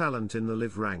substantial talent in the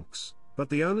Liv ranks, but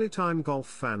the only time golf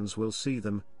fans will see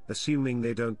them, assuming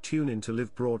they don't tune into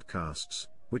Liv broadcasts,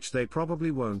 which they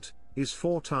probably won't, is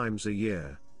 4 times a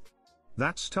year.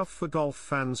 That's tough for golf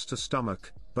fans to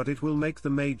stomach, but it will make the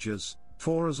majors,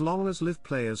 for as long as Liv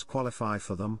players qualify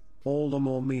for them, all the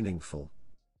more meaningful.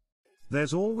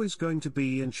 There's always going to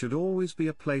be and should always be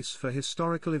a place for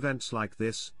historical events like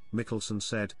this," Mickelson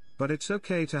said, "but it's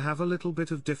okay to have a little bit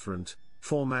of different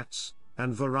formats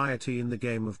and variety in the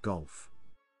game of golf.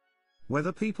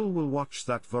 Whether people will watch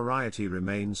that variety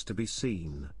remains to be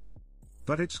seen.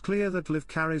 But it's clear that Liv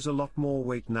carries a lot more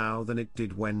weight now than it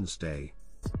did Wednesday."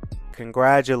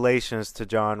 Congratulations to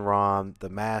Jon Rahm, the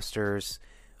Masters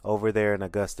over there in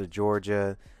Augusta,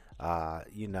 Georgia.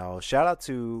 Shout out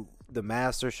to the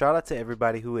Masters. Shout out to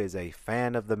everybody who is a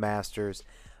fan of the Masters.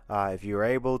 If you're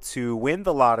able to win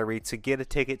the lottery to get a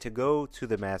ticket to go to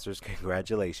the Masters,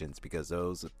 congratulations, because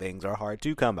those things are hard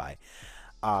to come by.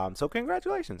 So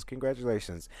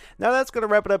congratulations. Now that's going to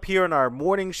wrap it up here on our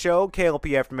morning show,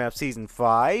 K.L.P. Aftermath Season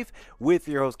 5, with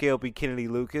your host, K.L.P. Kennedy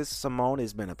Lucas. Simone,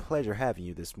 it's been a pleasure having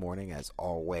you this morning, as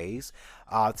always.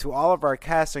 To all of our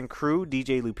cast and crew,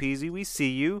 DJ Lupizzi, we see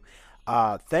you.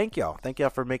 Thank y'all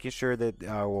for making sure that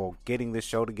we're getting this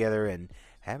show together and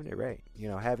having it right,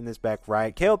 having this back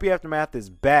right. K.L.P. Aftermath is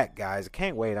back, guys. I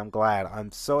can't wait. I'm glad.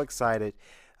 I'm so excited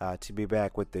to be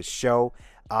back with this show.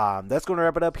 That's going to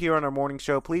wrap it up here on our morning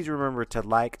show. Please remember to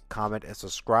like, comment, and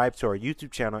subscribe to our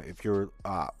YouTube channel if you're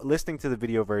listening to the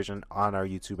video version on our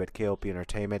YouTube at KLP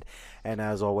Entertainment. And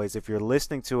as always, if you're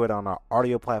listening to it on our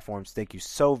audio platforms, thank you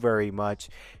so very much.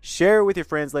 Share it with your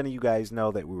friends, letting you guys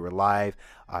know that we were live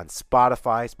on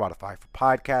Spotify for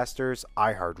podcasters,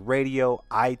 iHeartRadio,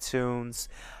 iTunes.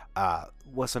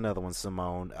 What's another one,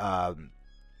 Simone?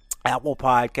 Apple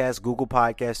Podcasts, Google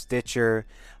Podcasts, Stitcher,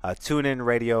 TuneIn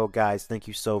Radio, guys. Thank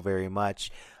you so very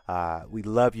much. We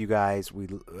love you guys.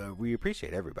 We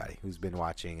appreciate everybody who's been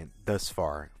watching thus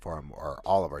far for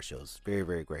all of our shows. Very,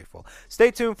 very grateful.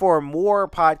 Stay tuned for more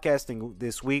podcasting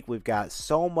this week. We've got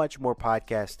so much more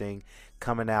podcasting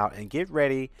coming out, and get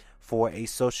ready for a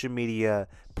social media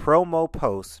promo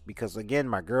post because, again,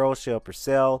 my girl, Shell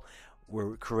Purcell,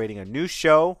 we're creating a new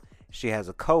show. She has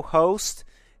a co-host.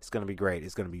 It's going to be great.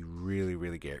 It's going to be really,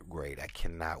 really great. I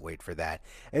cannot wait for that.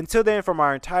 Until then, from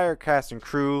our entire cast and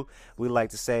crew, we'd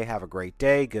like to say have a great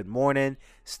day. Good morning.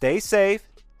 Stay safe.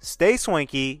 Stay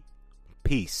swanky.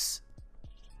 Peace.